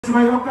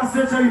Olha o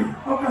cacete aí,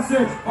 olha o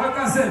cacete. Olha o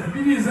cacete,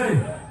 me diz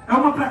aí. É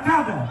uma pra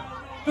cada?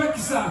 Tu é que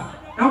sabe.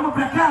 É uma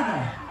pra cada?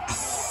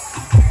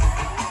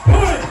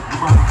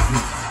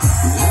 Oi!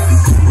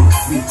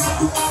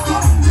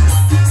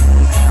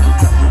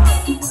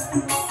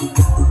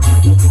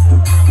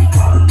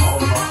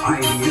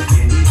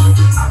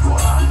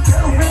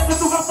 Quero ver que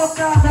tu vai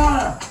tocar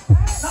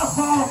na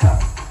volta.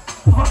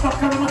 Tu vai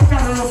tocar no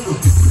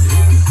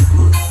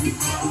caroço.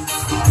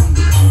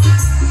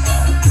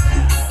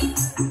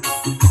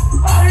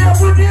 Aí é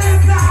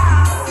bonita!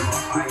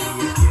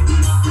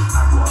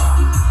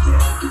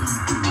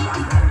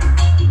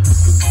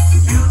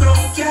 You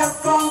don't care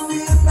for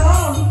me no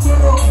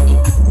more.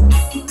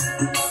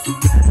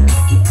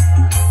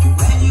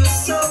 When you're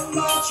so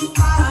much I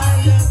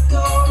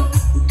adore.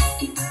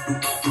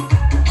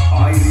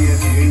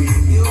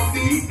 You'll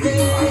be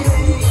there.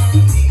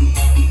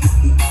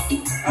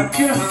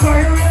 Aqui é só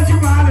eu e a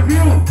Demara,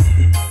 viu?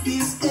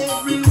 This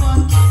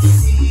everyone can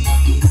see.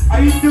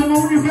 Aí tem uma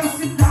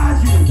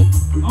universidade.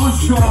 Não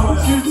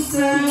chora.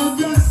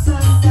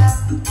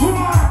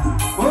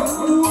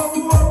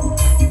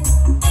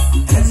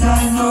 As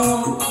I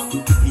know,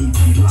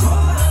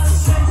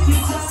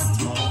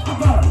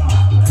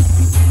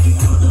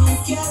 you don't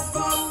care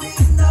for me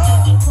no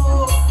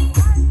more.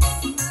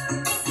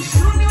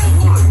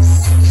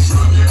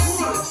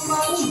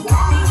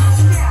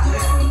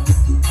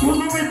 O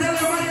nome dela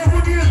é Maria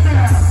Bonita.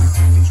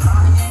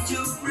 Trying to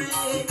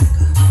break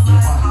my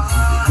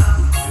heart.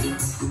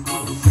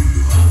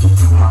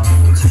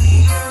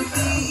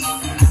 Tear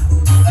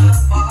me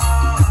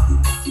apart.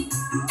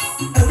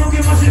 Eu nunca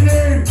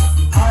imaginei.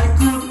 I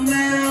could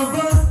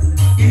never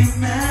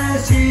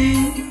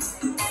imagine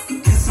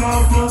que só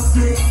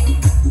você.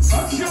 Só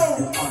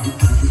show.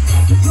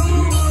 You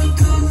were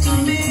good to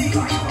me.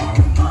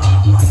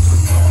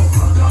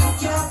 Don't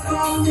care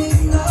for me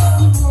no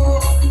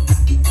more.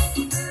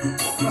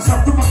 Essa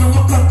turma que eu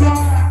vou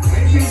cantar.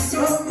 Baby,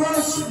 so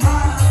much I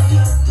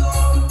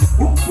adore.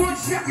 O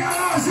Putz é a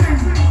garagem.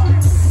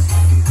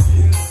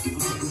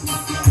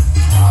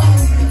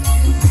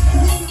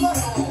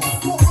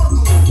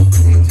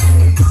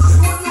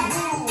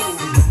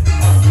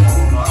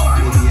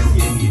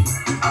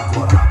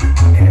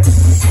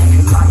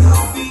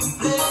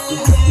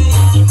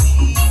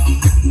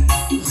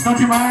 Estão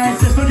demais,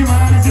 vocês estão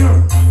demais, viu?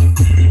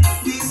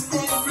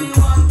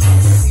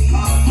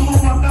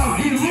 Vamos botar o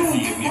rio,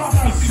 vamos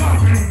botar o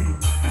shopping.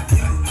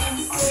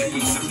 A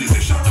sequência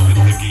desejada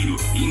pelo regueiro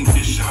e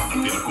invejada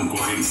pela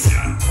concorrência.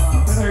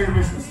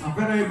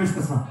 Pera aí, minha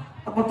estação.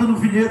 Tá botando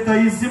vinheta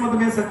aí em cima da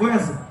minha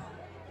sequência?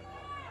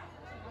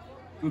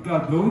 Tu tá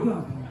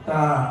doido?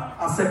 Tá,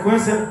 a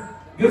sequência...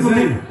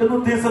 Eu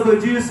não tenho essa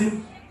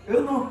doidice.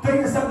 Eu não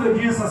tenho essa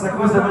doidice, essa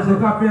coisa. Mas você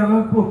tá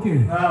apelando por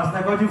quê? Ah, esse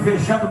negócio de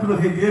invejado pelo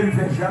regueiro,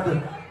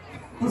 invejado.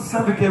 Tu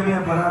sabe que a minha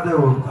parada é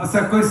outra. A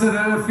sequência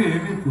dela é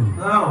firme, pô.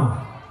 Não,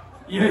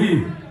 E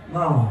aí?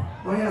 não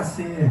é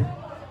assim.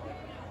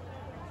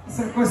 A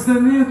sequência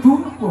nem é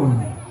tudo, pô.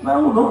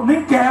 Não,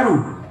 nem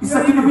quero. Isso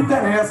aqui não me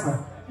interessa.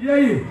 E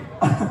aí?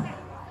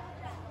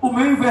 O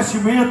meu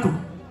investimento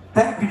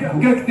técnico O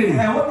que é que tem?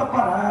 é outra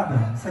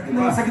parada. Isso aqui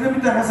não me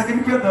interessa, isso aqui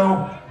me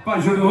perdão. Pai,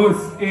 Júnior,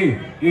 ei,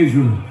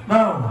 Júnior.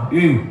 Não,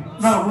 Ei.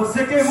 não,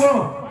 você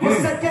queimou.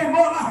 Você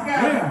queimou a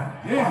largada.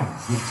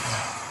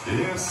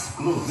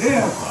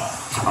 Exclusiva.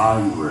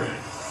 Irie.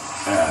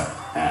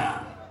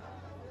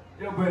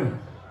 E a banha?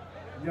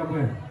 E a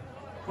banha?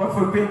 Qual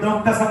foi o Pedrão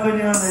que tá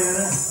sacaneando aí,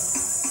 né?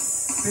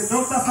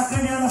 Pedrão tá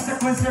sacaneando a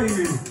sequência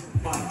aí.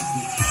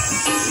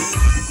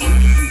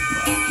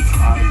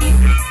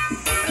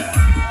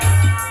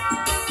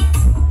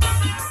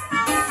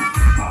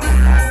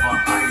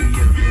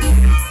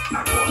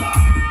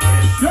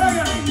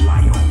 Chega!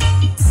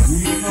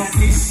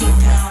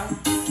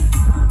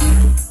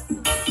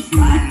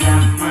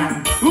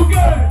 O quê?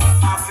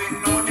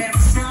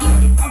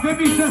 A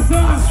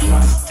bebitação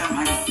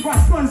com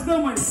as suas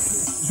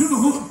damas.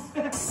 Júnior.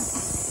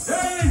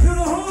 Ei,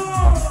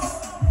 Júnior!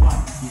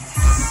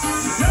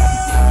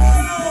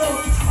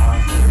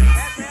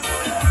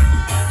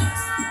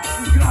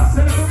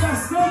 Desgraçado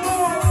começando!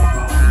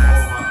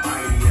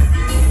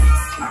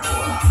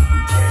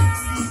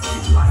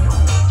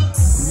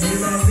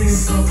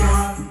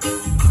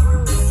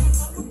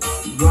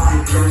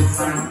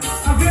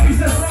 A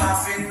bebitação.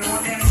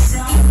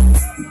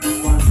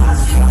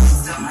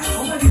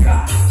 Vamos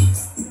ligar.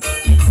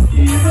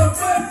 E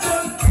depois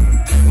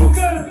o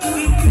cara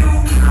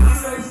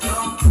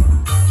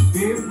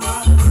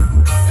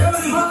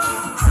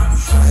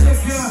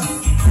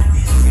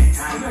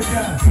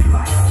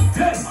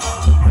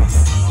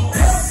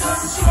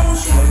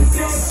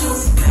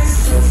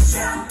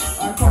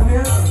a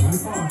corneta, vai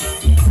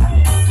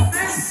falar.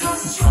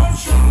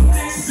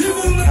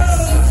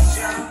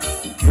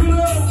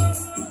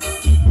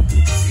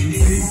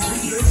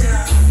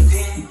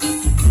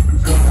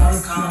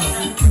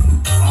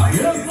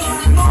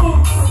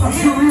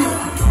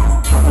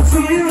 Tá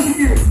subindo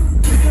aqui.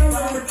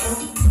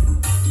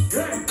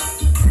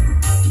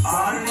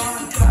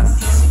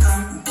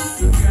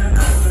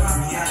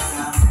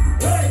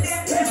 Hey!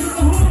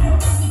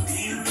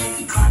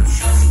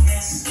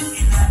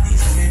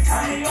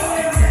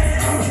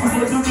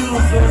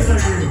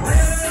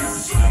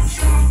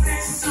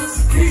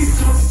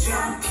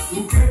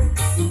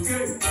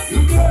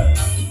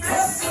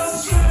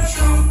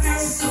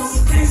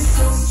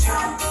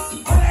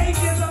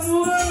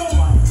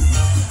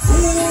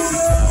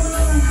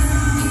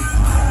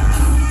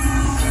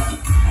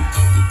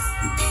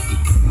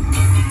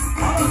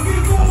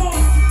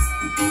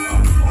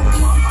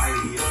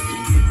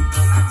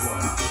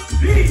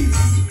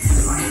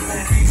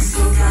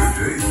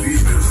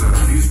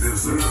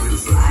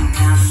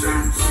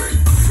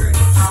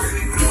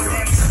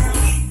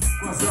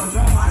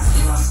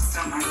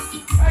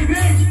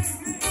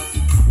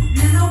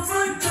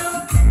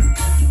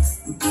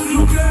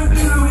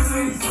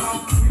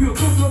 Viu?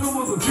 Todo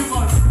mundo,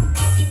 simbora.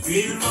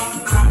 Feel one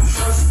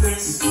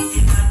consciousness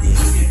in a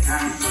distant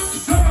time.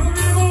 Chama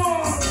comigo!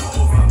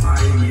 Over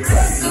my ears.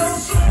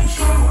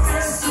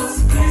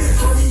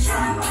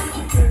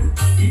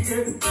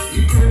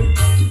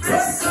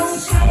 Pressão,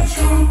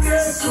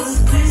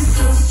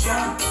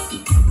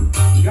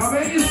 já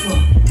vem isso?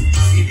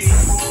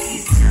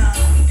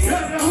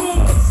 Entra a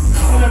rua!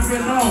 Olha,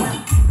 pedão!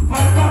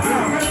 Vai pra cá,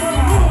 vai pra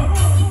rua!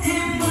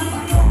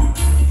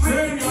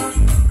 Venha,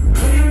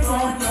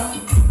 volta!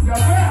 Já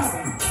vem?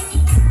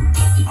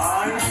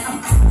 Olha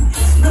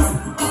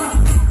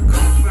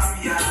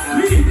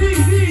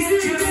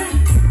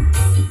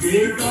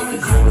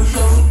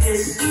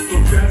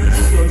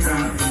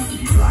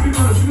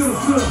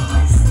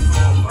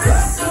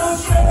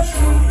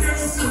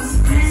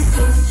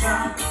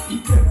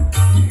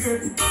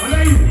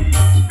aí!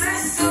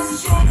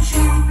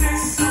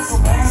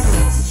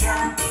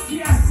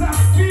 E essa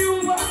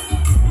fila!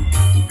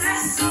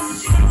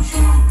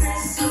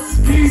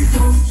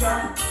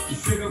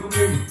 Chega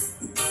comigo!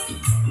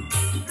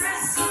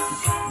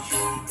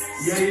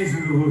 E aí,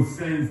 Júnior,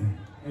 vocês?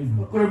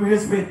 Procura me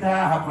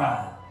respeitar, rapaz.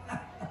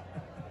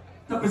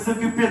 Tá pensando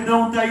que o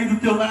Pedrão tá aí do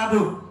teu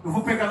lado, eu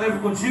vou pegar leve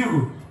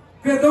contigo?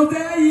 Pedrão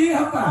tem aí,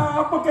 rapaz!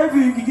 Ah, porque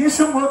ninguém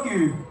chamou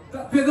aqui.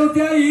 Pedrão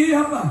tem aí,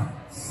 rapaz!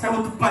 Você é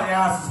outro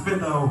palhaço, esse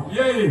Pedrão. E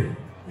aí?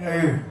 E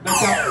aí?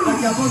 Daqui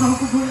a pouco nós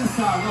vamos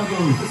começar, nós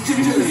dois.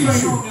 DJ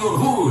Júnior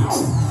Roots,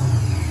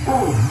 o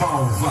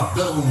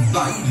malvadão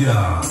da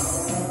ilha.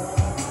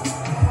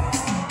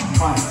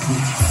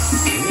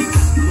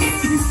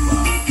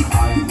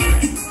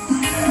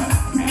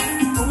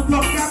 Vamos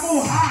tocar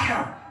morraca,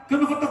 que eu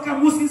não vou tocar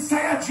música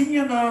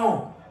ensaiadinha,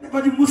 não.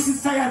 Negócio de música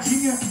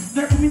ensaiadinha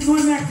não é comigo, não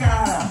é minha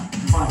cara.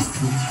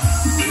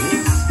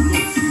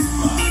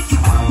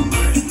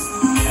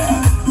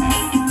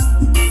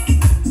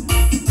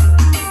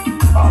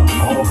 A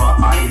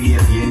nova Irie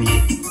FM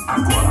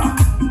agora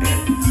é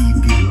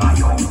Deep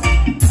Lion.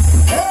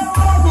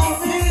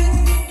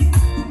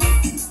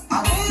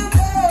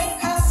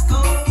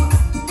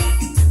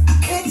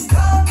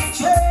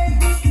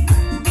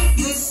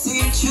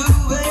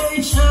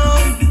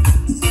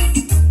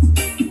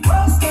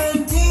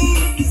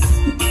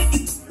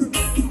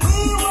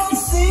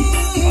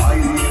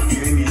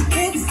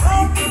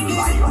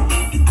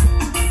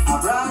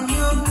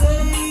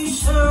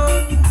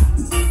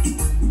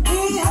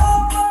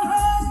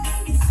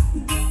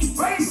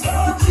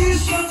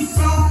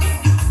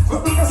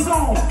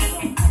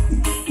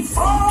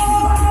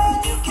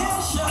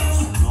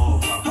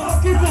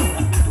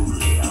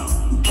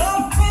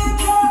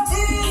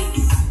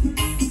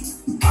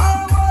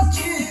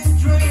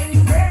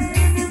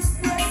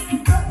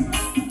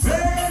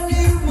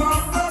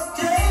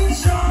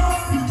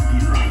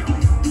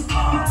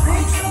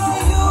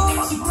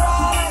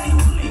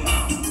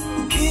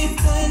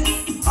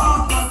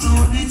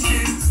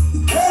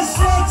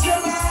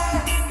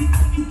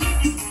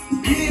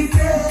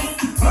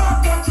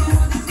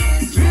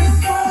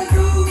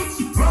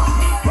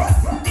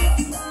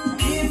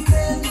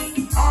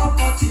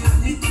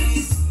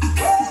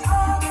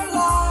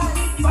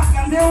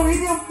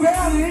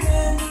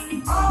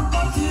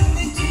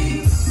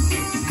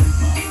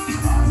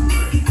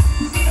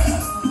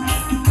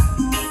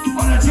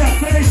 Olha, dia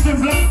 3 tem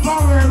Black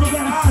Power no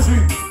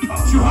garagem.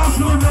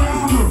 Churrasco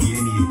liberado.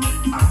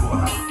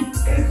 Agora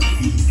é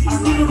Deep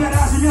Aqui no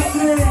garagem, dia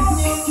 3.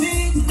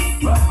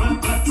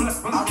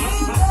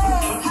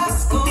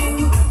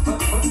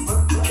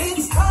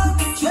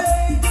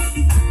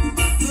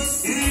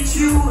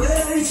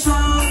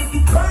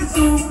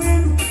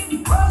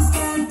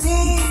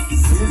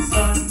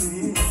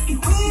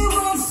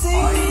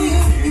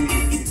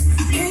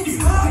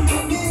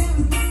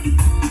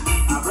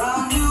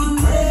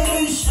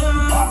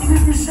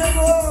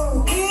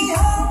 Chegou!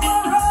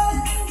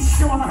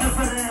 Chama na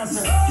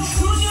referência!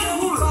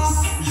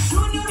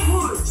 Júnior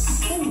Roots,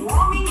 o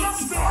homem das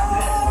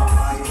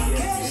pedras.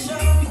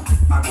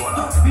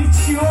 agora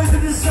 28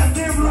 de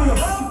setembro,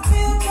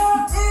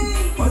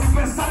 o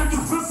aniversário do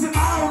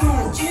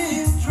Francinaldo.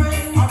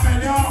 A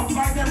melhor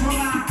vai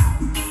detonar.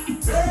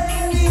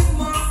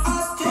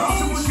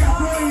 Próximo dia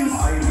 2,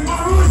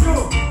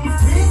 Marujo.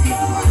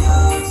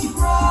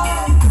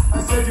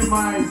 Vai ser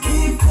demais.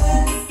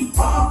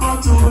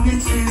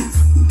 Opportunity.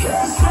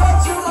 That's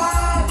what you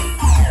like.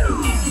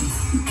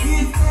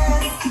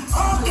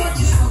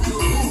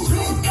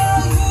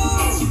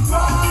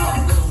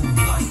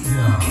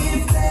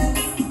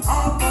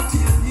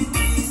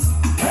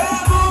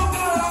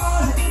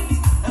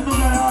 É no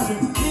garagem.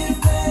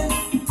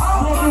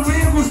 Alô,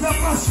 Domingos da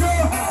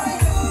Pachorra.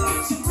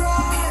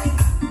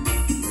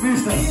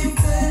 Vista.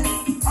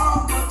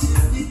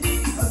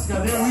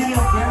 Cadê o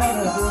William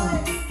Cada?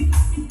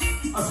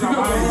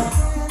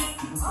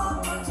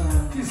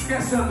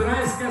 Esquece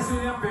André, esquece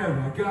William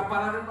Pedra. Aqui a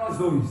parada é nós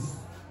dois.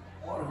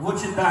 Vou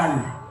te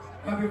dar.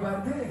 Vai me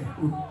bater?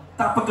 O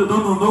tapa que eu dou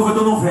no novo, eu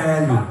dou no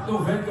velho. Tô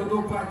vendo que eu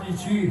dou pra de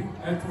ti,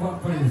 aí tu vai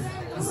preso.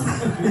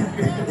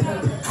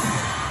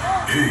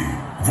 Ei,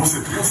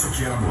 você pensa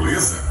que era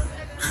moleza?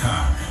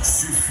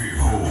 Se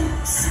ferrou,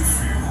 se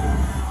ferrou.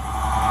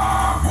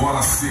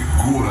 Agora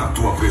segura a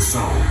tua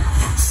pressão.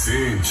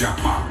 Sente a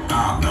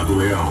patada do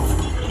leão.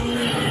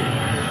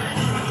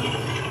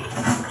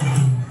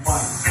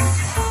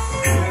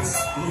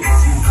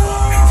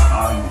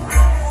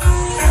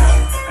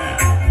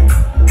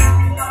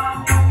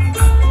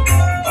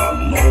 A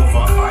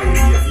nova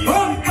Irie.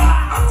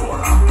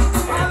 Agora.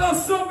 Alô,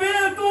 São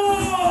Bento!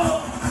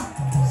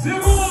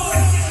 Segura!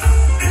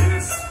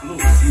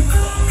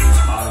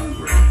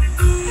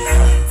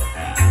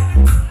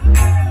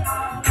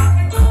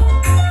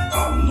 A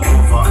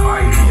nova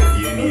Irie.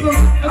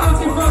 Eu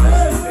te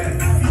falei!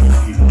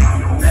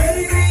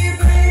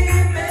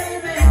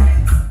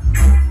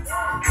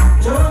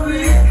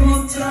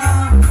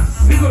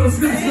 Segura,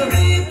 segura!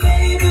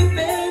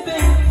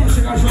 Vamos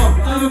chegar, João!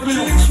 Tá indo bem!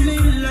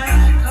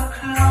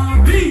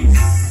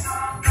 Peace!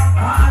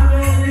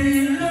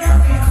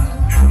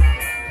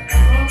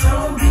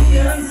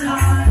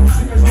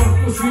 Chega, João,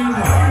 tô subindo!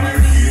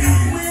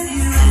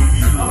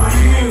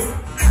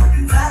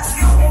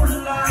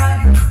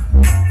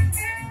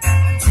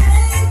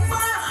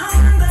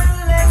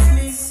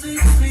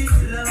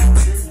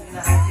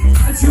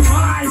 É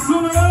demais, o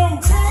leão!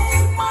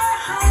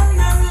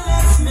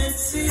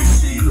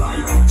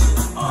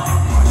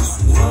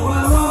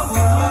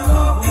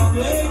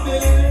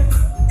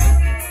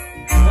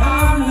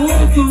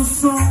 Do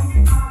som,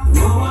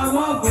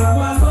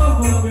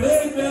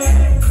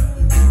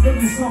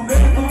 baby, São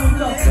Bento,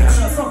 muita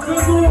terra,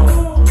 tocando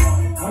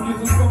onde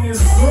tudo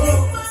começou.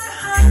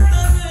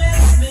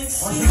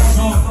 Pode chegar,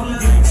 João, tá tudo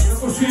bem, eu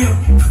curtindo,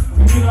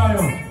 vem virar,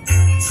 eu.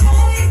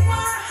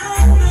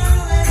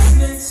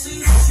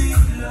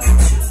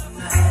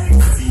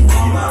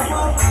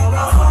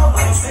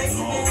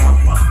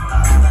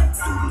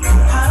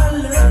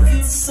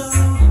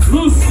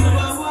 Lúcia,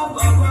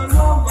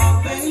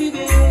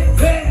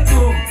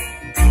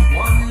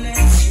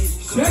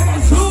 chega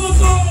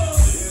junto!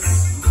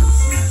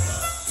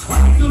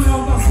 Vai que o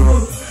leão tá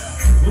solto!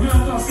 O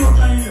leão tá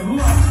solto aí, vamos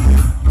lá!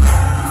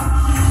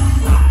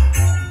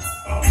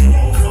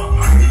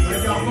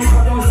 Daqui a pouco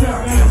vai dar o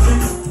cerveja,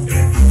 hein?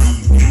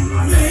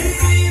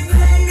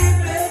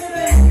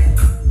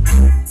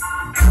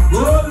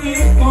 Vou me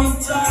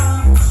contar!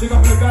 Chega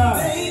pra cá!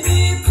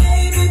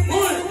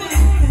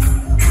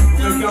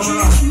 Daqui a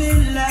pouco!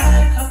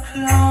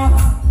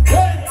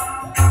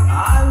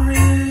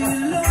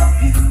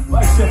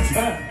 Vai, chefe!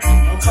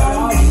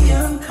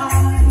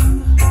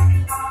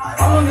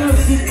 Olha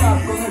esse cara,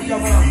 como é que é,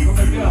 mano? Como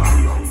é que é?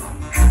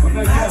 Como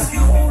é que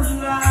é?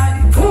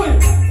 Ui!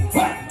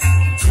 Vai!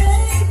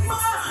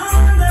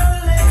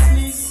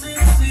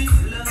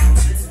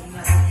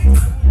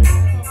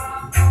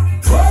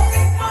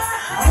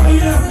 Aí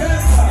é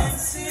festa!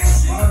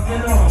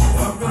 Papelão,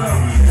 papelão!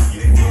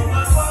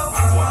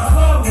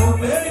 Alô,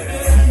 baby!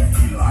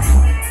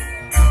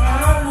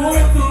 É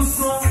muito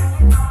som!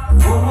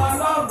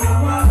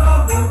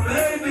 Alô,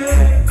 baby!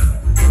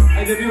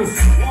 Aí,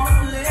 Denilson!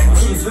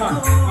 Já,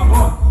 tá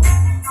bom?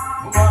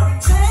 Vambora.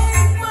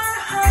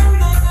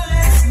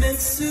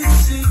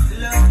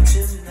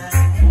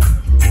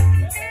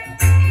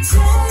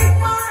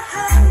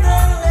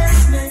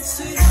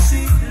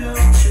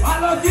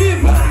 Alô,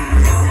 Diva!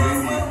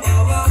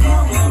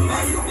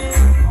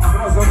 Um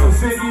abraço a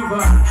você, Diva.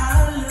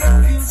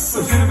 Tô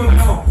chegando no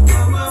João.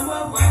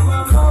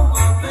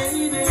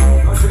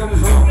 Vai chegando,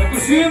 João. Vai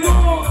curtindo.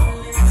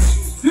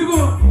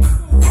 Segura.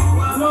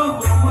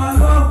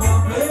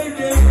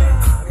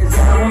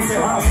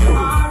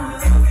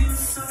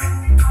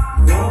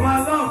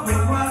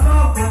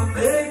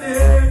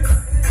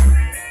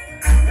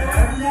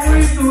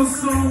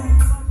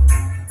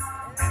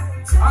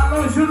 Alô,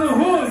 Júnior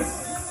Ruz!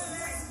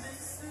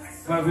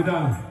 Vai,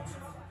 vida.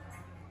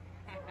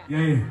 E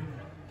aí?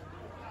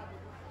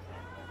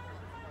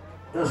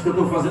 Eu acho que eu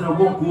estou fazendo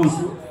algum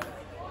curso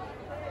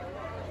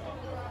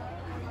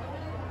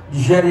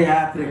de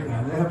geriátrica,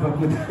 né? Para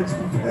cuidar de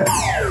velho.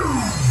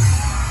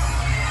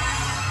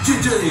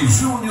 DJ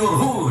Júnior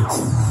Roots,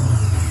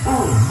 o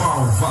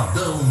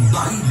malvadão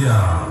da ilha.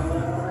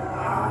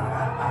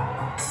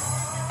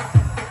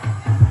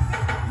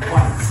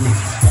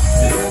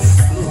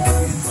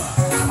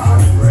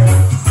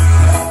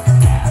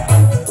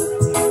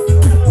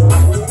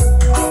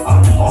 A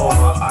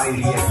nova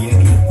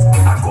Irie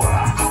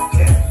agora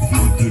é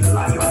Big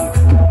Lion.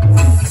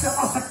 Isso é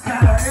nossa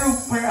cara, eu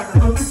pedra,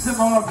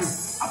 2019,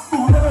 a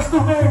turma das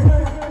turnês.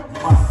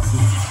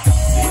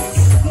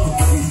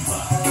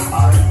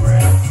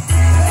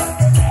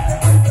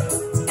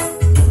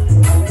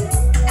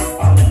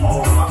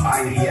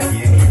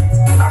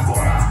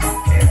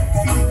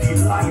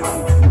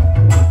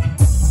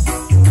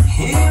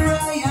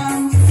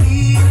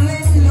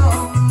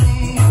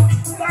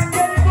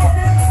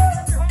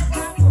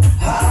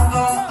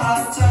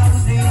 After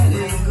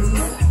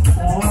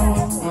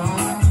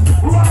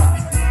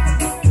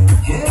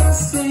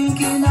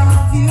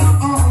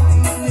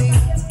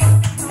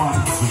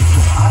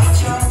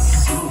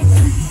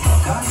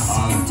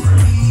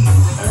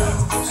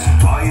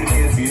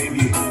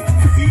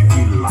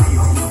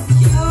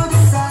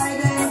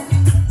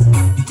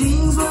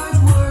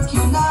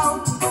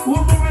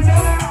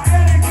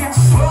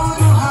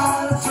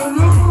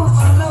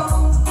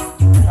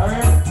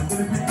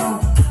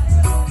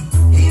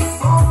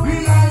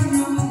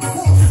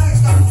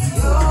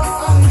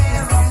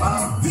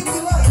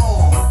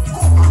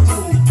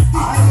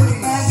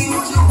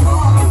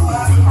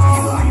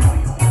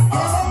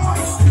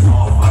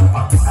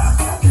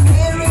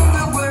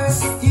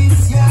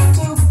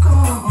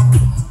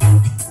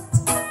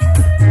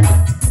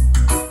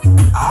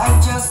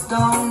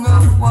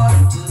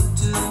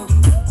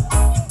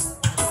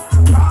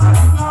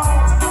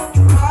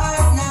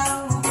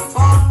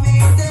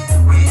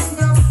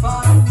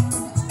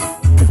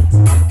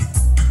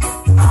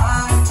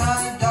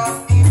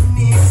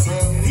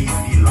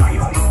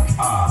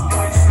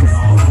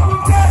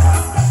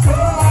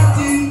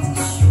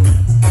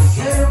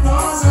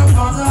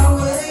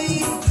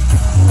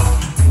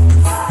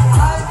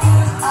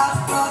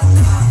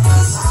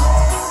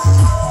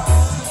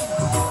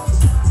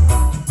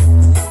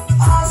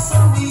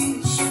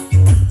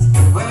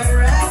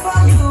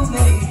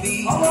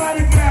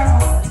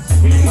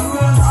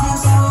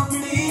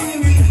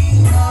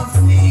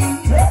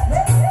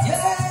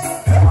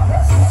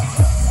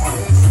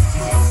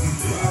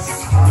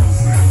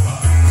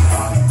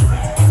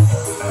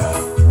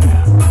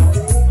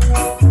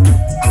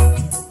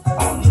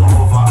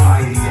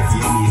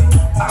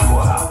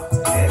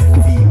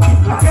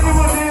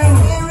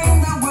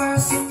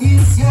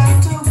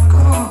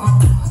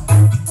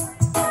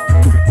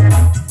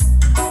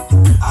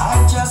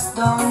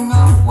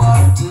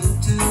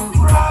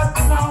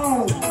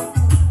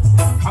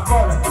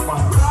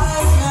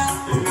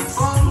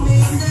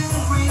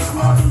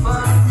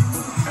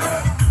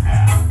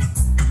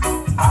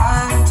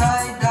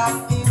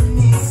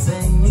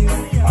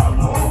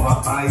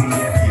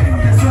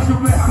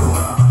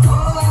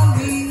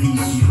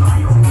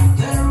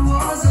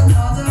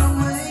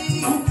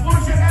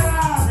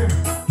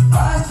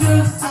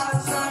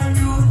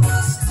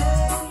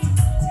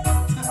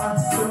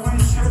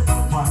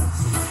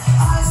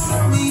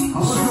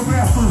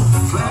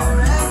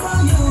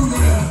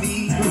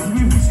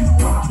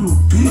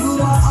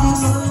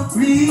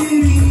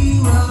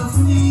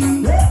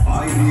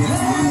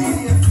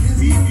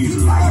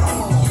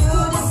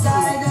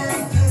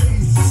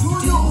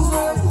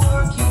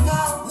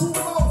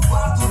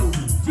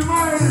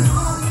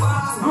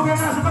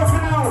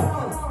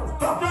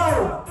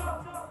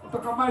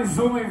mais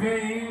uma e vem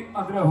aí,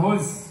 André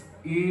Rose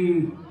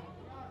e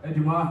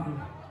Edmar,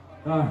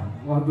 tá?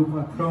 Ordem do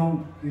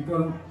patrão,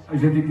 então a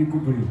gente tem que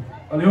cumprir.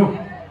 Valeu,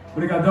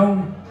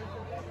 obrigadão,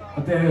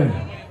 até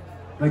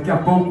daqui a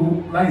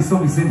pouco, lá em São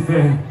Vicente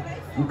Ferre,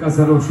 no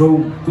Casarão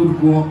Show, tudo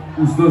com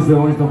os 2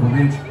 leões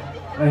novamente,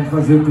 pra gente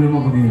fazer o clima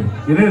bonito,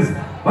 beleza?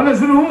 Olha,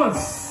 Júnior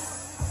Ruas!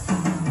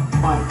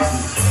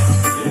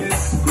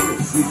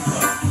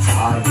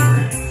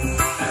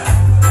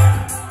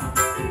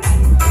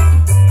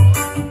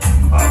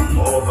 A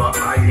nova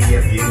Irie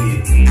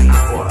FM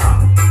agora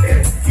é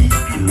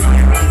VIP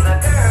Live.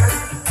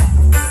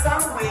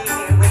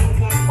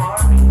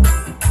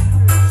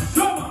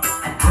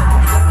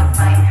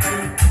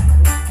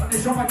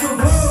 Chama que eu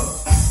vou!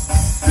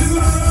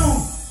 Segura não!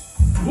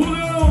 O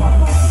leão!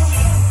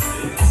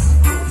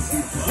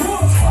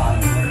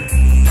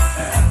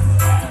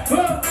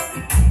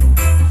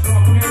 Chama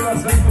comigo da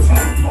sangue,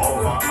 pessoal!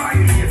 Nova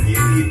Irie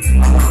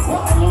FM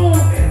agora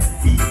é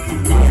VIP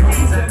Live.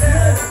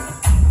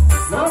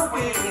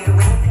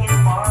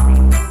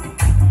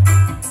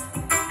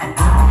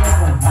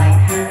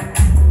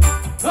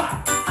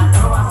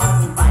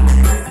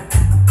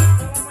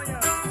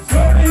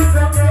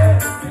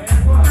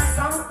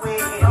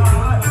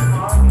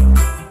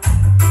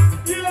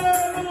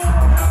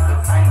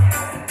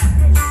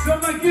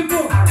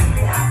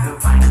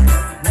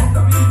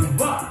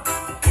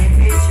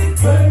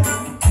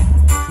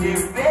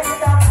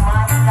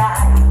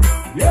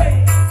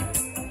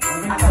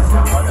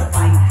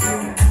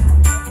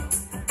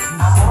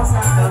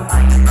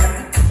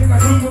 Chega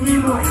junto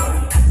comigo!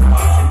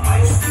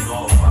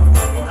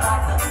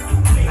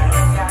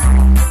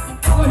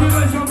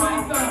 Corrida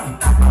Jamaica!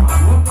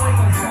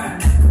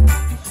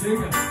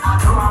 Chega!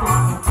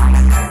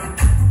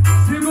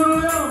 Segura o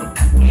leão!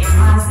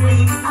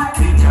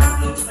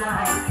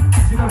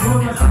 Tira a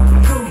roupa,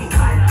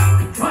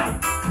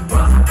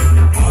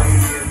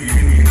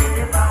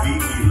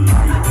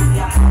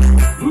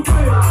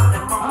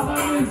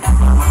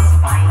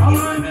 vai!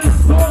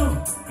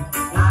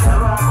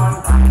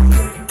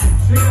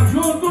 Chega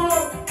junto!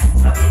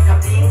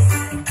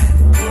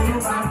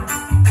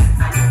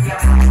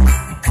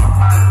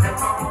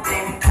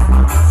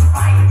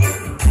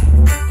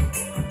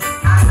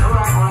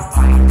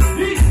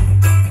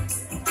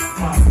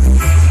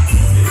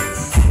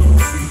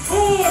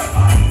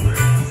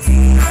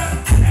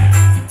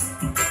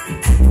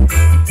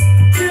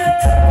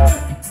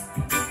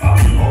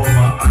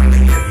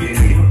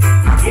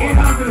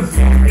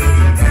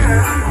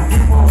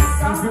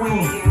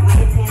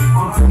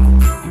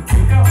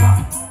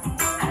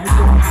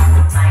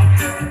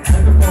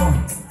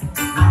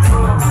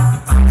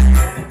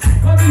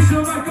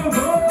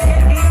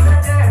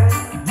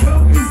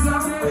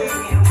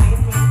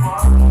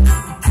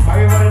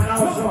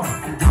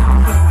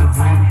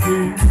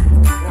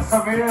 Essa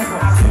mesa.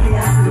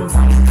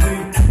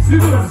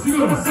 Segura,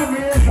 segura essa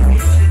mesa.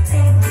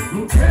 O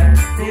quê?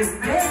 Essa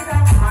mesa.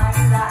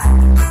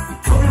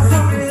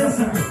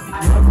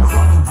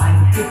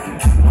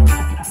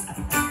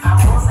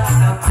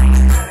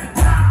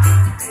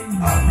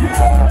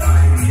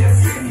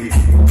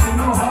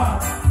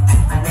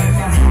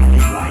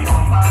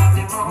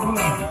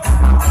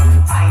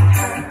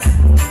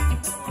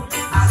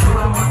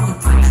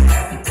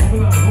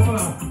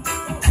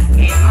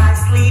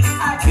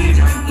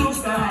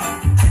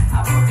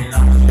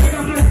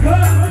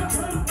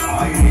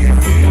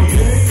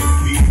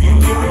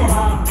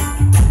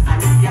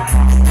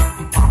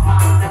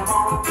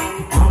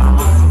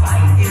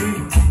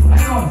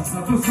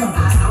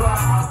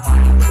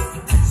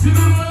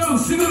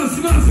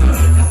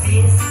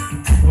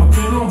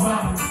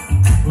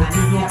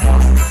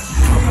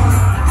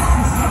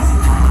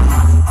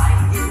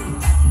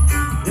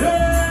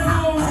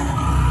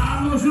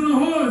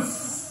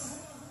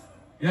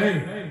 E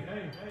aí?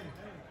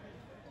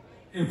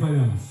 Ei,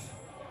 palhaço,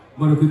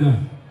 bora cuidar.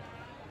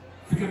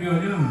 Fica me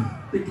olhando.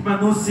 Tem que me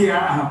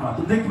anunciar, rapaz.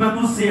 Tu tem que me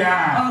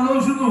anunciar. Alô,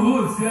 Júnior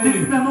Russo, e aí?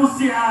 Tem que me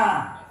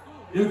anunciar.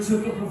 Eu que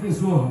sou teu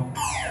professor.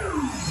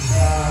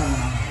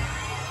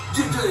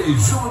 DJ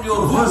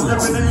Júnior Você tá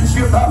Russo, vendo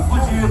que tá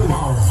fudido.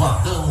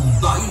 malvadão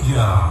da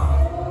ilha.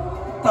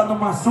 Tá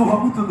numa surra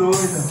muito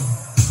doida.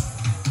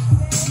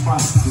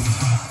 Mas...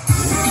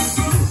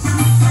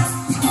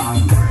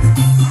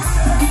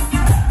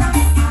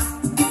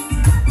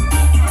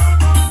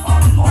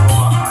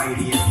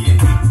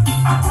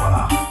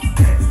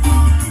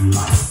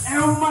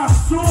 É uma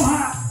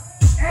surra!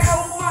 É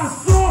uma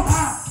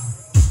surra!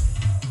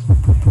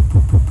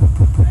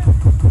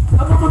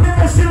 Eu não tô nem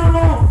mexendo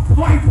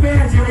no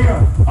iPad aí,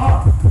 ó.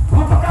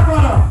 Vamos tocar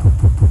agora,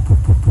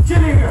 ó. Te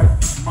liga!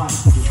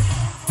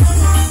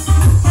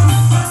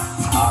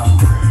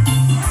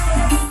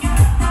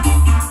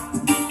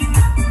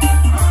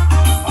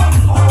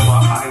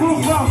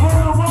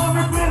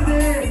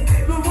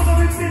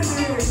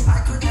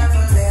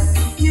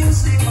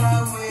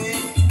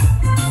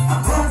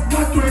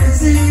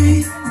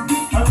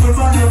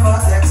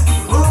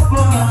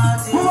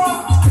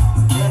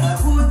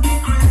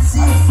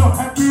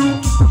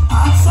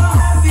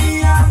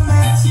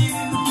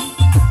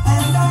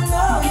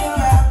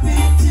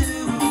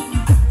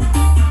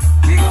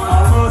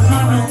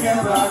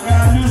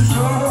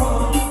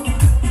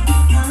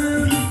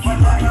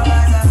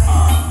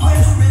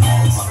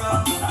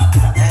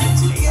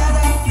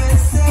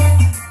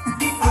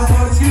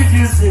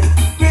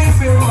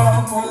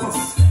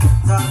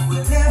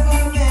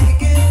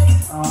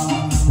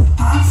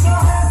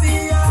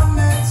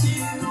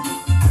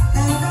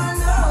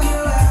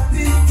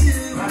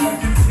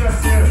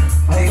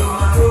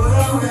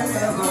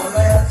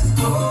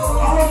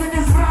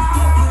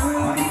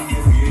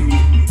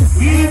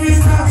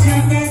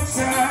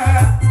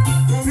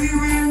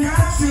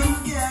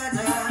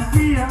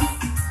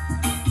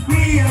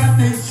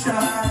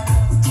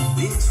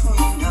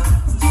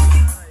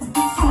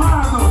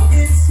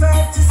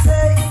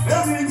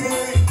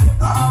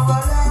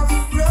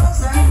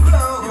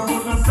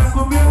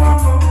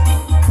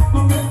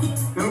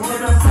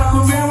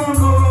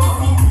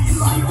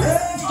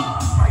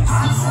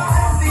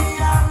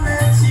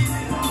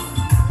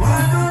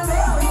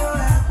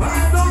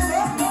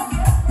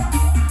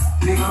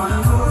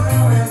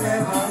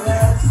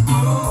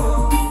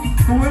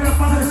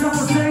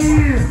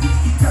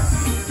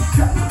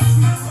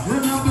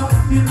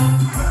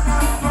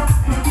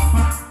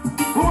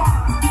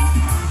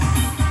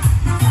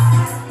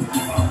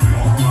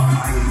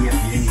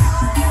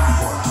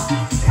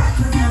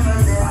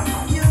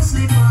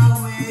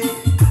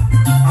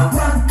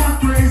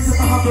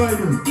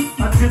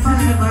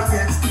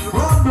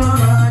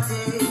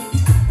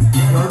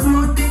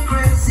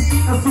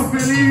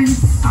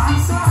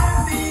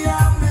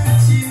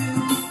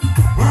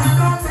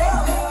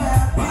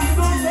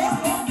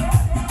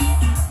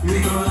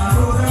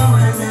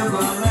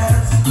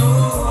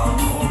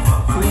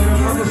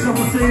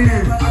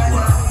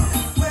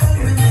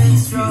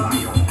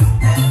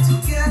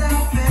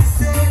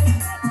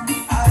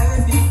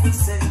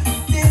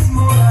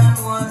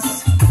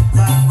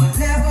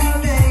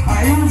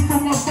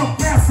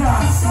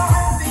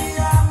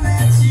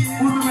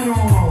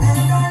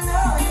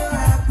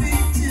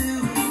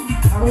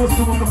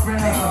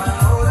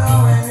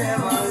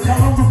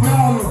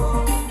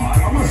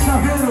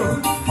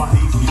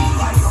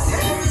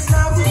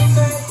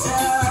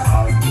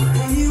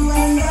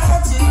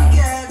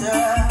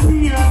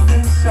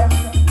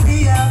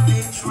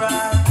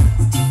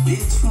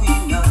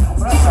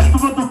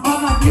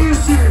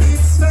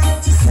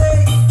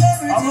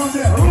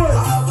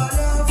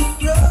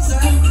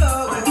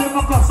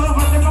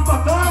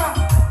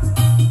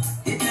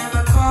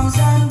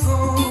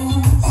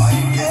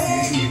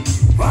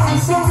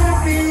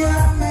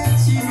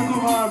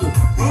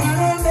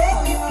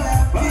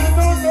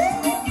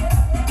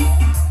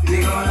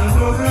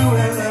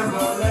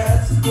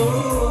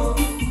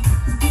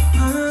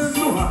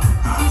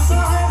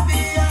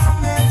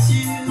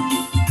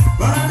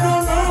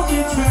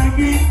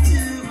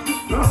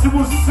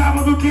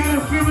 Irie,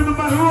 filme do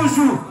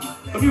Barujo.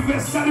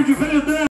 Aniversário de Velho Dan.